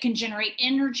that can generate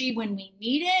energy when we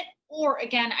need it. Or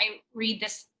again, I read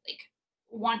this like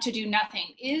want to do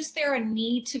nothing. Is there a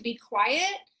need to be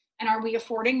quiet? And are we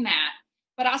affording that?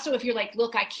 But also if you're like,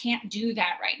 look, I can't do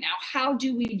that right now. How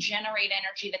do we generate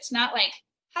energy that's not like,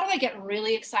 how do I get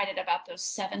really excited about those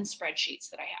 7 spreadsheets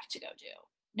that I have to go do?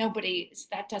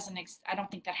 I don't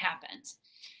think that happens.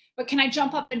 But can I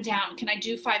jump up and down? Can I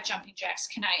do 5 jumping jacks?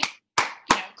 Can I,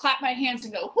 clap my hands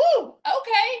and go, whoo,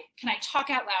 okay. Can I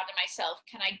talk out loud to myself?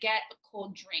 Can I get a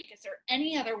cold drink? Is there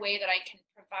any other way that I can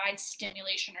provide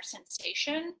stimulation or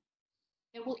sensation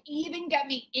that will even get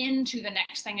me into the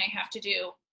next thing I have to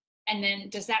do? And then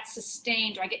does that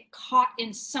sustain? Do I get caught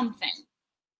in something?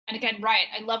 And again, Riot,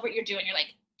 I love what you're doing. You're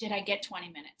like, did I get 20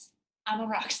 minutes? I'm a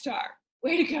rock star.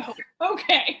 Way to go.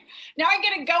 Okay. Now I'm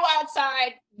going to go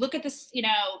outside, look at this,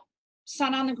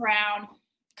 sun on the ground,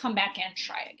 come back in,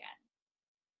 try again.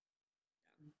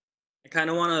 I kind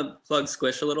of want to plug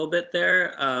Squish a little bit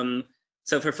there.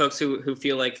 So for folks who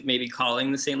feel like maybe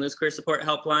calling the St. Louis Queer Support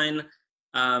Helpline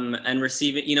and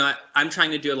receiving, I'm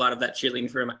trying to do a lot of that cheerleading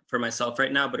for myself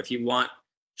right now, but if you want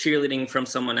cheerleading from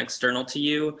someone external to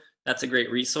you, that's a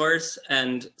great resource.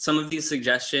 And some of these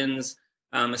suggestions,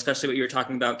 especially what you were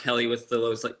talking about, Kelly, with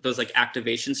those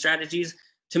activation strategies,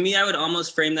 to me, I would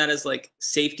almost frame that as like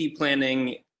safety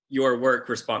planning your work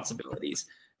responsibilities.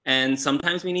 And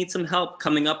sometimes we need some help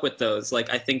coming up with those. Like,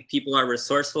 I think people are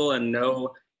resourceful and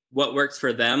know what works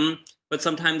for them, but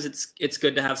sometimes it's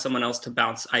good to have someone else to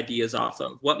bounce ideas off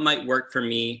of. What might work for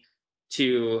me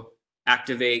to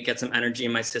activate, get some energy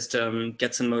in my system,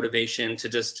 get some motivation to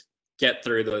just get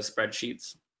through those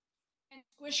spreadsheets. And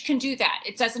Squish can do that.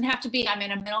 It doesn't have to be, I'm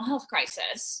in a mental health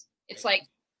crisis. It's like,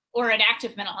 or an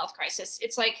active mental health crisis.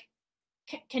 It's like,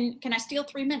 can I steal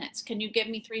 3 minutes? Can you give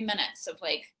me 3 minutes of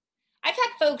like, I've had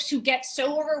folks who get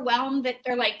so overwhelmed that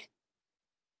they're like,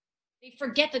 they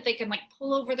forget that they can like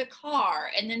pull over the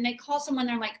car, and then they call someone,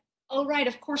 they're like, oh, right,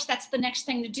 of course, that's the next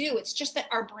thing to do. It's just that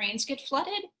our brains get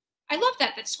flooded. I love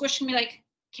that Squish can be like,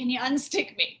 can you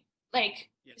unstick me? Like,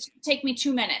 yes. It could take me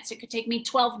 2 minutes. It could take me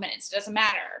 12 minutes. It doesn't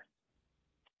matter.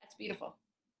 That's beautiful.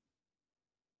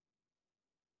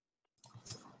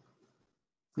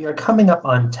 We are coming up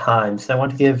on time, so I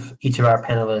want to give each of our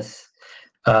panelists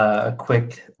a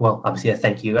quick, well, obviously a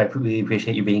thank you. I really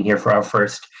appreciate you being here for our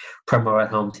first Promo at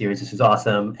Home series. This was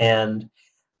awesome. And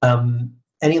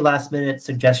any last minute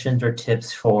suggestions or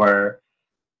tips for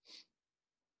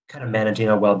kind of managing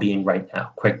our well-being right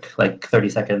now? Quick, like 30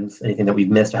 seconds, anything that we've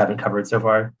missed or haven't covered so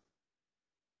far?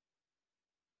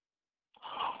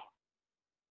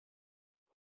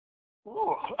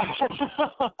 Ooh.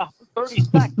 30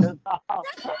 seconds.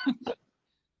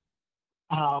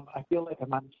 I feel like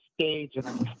I'm on stage and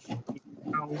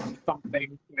I'm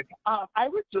something. I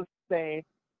would just say,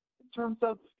 in terms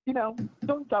of,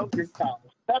 don't doubt yourself.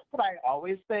 That's what I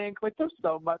always think. Like, there's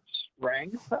so much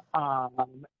strength.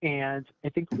 And I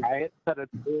think Riot said it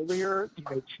earlier,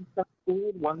 2 steps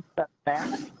forward, 1 step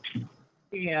back.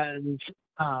 And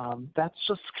that's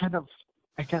just kind of,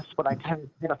 I guess, what I kind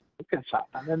of focus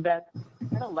on. And then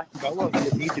kind of let go of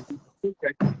the need to be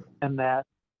perfect, and that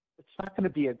it's not going to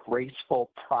be a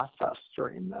graceful process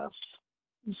during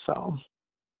this. So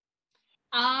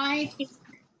I think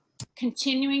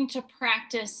continuing to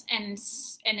practice and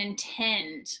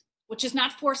intend, which is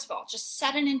not forceful, just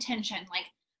set an intention. Like,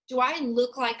 do I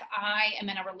look like I am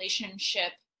in a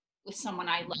relationship with someone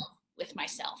I love, with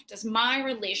myself? Does my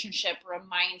relationship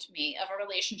remind me of a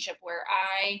relationship where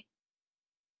I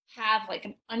have like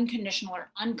an unconditional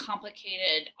or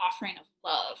uncomplicated offering of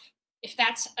love? If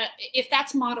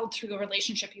that's modeled through a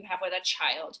relationship you have with a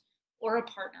child or a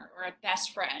partner or a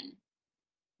best friend,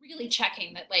 really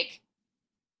checking that, like,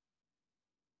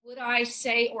 would I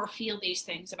say or feel these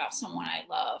things about someone I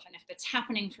love? And if it's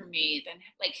happening for me, then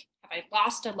like, have I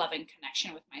lost a loving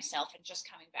connection with myself, and just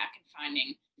coming back and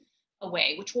finding a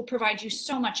way, which will provide you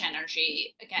so much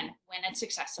energy, again, when it's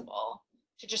accessible,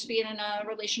 to just be in a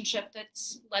relationship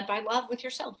that's led by love with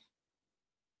yourself.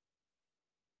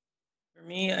 For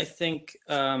me, I think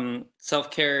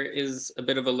self-care is a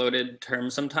bit of a loaded term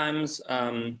sometimes.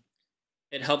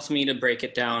 It helps me to break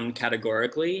it down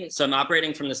categorically. So I'm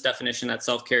operating from this definition that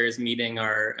self-care is meeting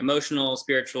our emotional,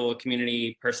 spiritual,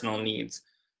 community, personal needs.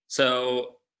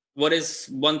 So what is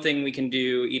one thing we can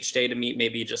do each day to meet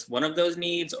maybe just one of those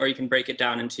needs, or you can break it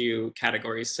down into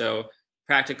categories. So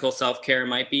practical self-care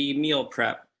might be meal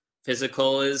prep.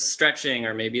 Physical is stretching,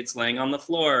 or maybe it's laying on the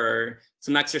floor, or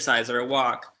some exercise or a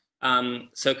walk.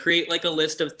 So create like a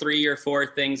list of 3 or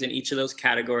 4 things in each of those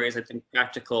categories. I think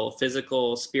practical,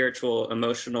 physical, spiritual,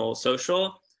 emotional,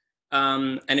 social.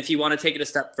 And if you want to take it a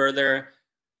step further,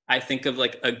 I think of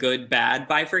like a good, bad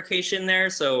bifurcation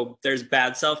there. So there's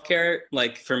bad self-care.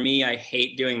 Like for me, I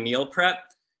hate doing meal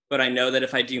prep, but I know that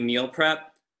if I do meal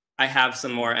prep, I have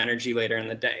some more energy later in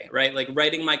the day, right? Like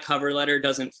writing my cover letter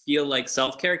doesn't feel like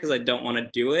self-care because I don't want to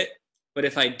do it. But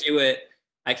if I do it,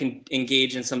 I can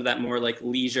engage in some of that more like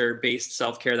leisure-based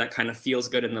self-care that kind of feels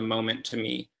good in the moment to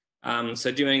me.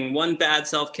 So doing one bad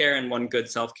self-care and one good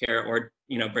self-care, or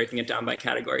breaking it down by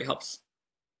category, helps.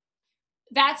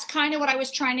 That's kind of what I was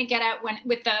trying to get at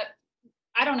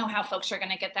I don't know how folks are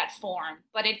going to get that form,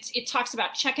 but it talks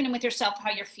about checking in with yourself, how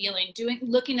you're feeling,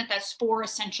 looking at those 4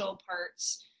 essential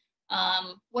parts.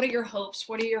 What are your hopes?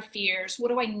 What are your fears? What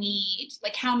do I need?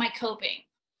 Like, how am I coping?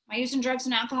 Am I using drugs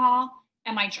and alcohol?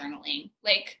 Am I journaling?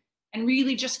 Like, and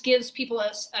really just gives people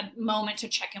a moment to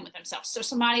check in with themselves. So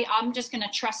Samadhi, I'm just going to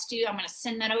trust you. I'm going to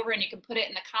send that over, and you can put it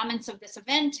in the comments of this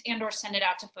event and or send it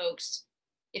out to folks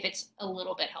if it's a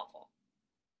little bit helpful.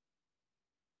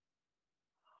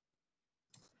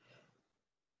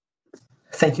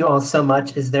 Thank you all so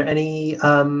much. Is there any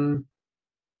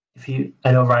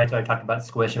I know Ryan's already talked about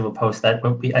Squish, and we'll post that.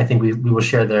 But I think we will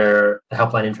share the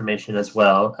helpline information as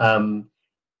well.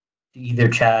 Do either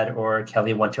Chad or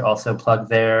Kelly want to also plug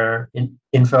their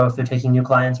info if they're taking new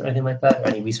clients or anything like that? Or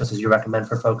any resources you recommend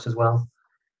for folks as well?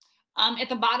 At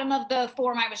the bottom of the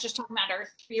form I was just talking about are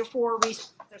 3 or 4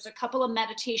 resources. There's a couple of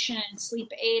meditation and sleep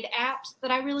aid apps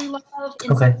that I really love.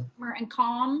 Okay. Summer and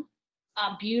Calm.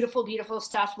 Beautiful, beautiful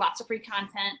stuff. Lots of free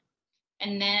content.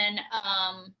 And then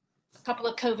a couple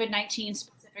of COVID-19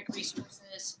 specific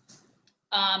resources.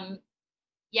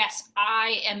 Yes,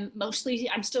 I'm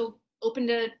still open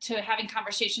to having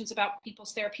conversations about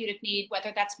people's therapeutic need,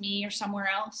 whether that's me or somewhere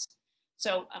else.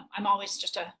 So I'm always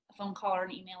just a phone call or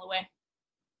an email away.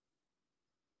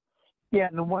 Yeah,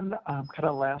 and the one kind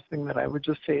of last thing that I would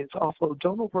just say is also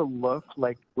don't overlook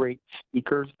like great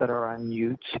speakers that are on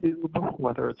YouTube,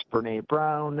 whether it's Brene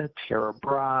Brown, Tara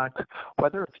Brach,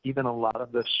 whether it's even a lot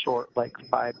of the short like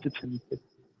 5 to 10,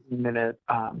 15-minute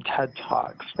TED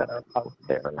Talks that are out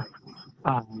there.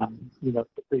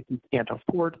 If you can't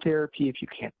afford therapy, if you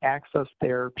can't access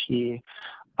therapy,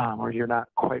 or you're not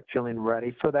quite feeling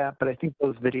ready for that. But I think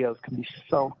those videos can be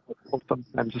so helpful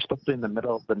sometimes, especially in the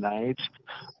middle of the night,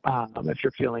 if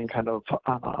you're feeling kind of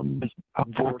a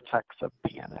vortex of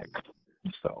panic.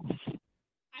 So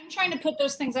I'm trying to put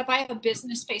those things up. I have a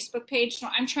business Facebook page, so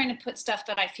I'm trying to put stuff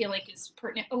that I feel like is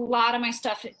pertinent. A lot of my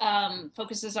stuff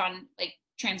focuses on like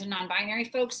trans and non-binary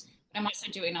folks, but I'm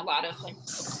also doing a lot of like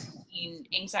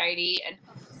anxiety, and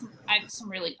I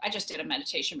just did a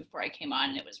meditation before I came on,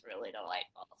 and it was really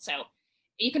delightful. So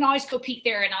you can always go peek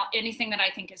there, and anything that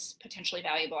I think is potentially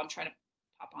valuable, I'm trying to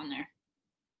pop on there.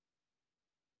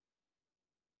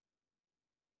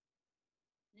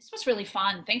 This was really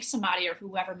fun. Thanks, Samadhi, or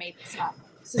whoever made this up.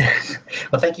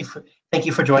 Well, thank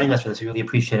you for joining us for this. We really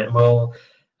appreciate it. Well,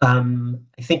 I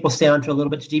think we'll stay on to a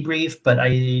little bit to debrief, but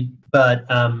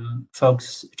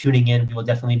folks tuning in, we will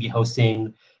definitely be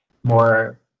hosting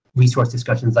more resource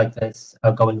discussions like this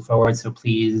going forward. So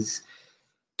please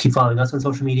keep following us on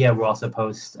social media. We'll also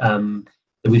post the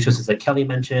resources that Kelly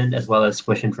mentioned, as well as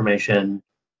Squish information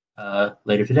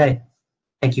later today.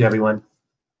 Thank you, everyone.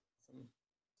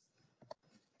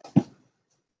 Gosh,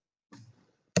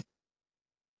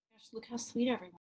 look how sweet everyone.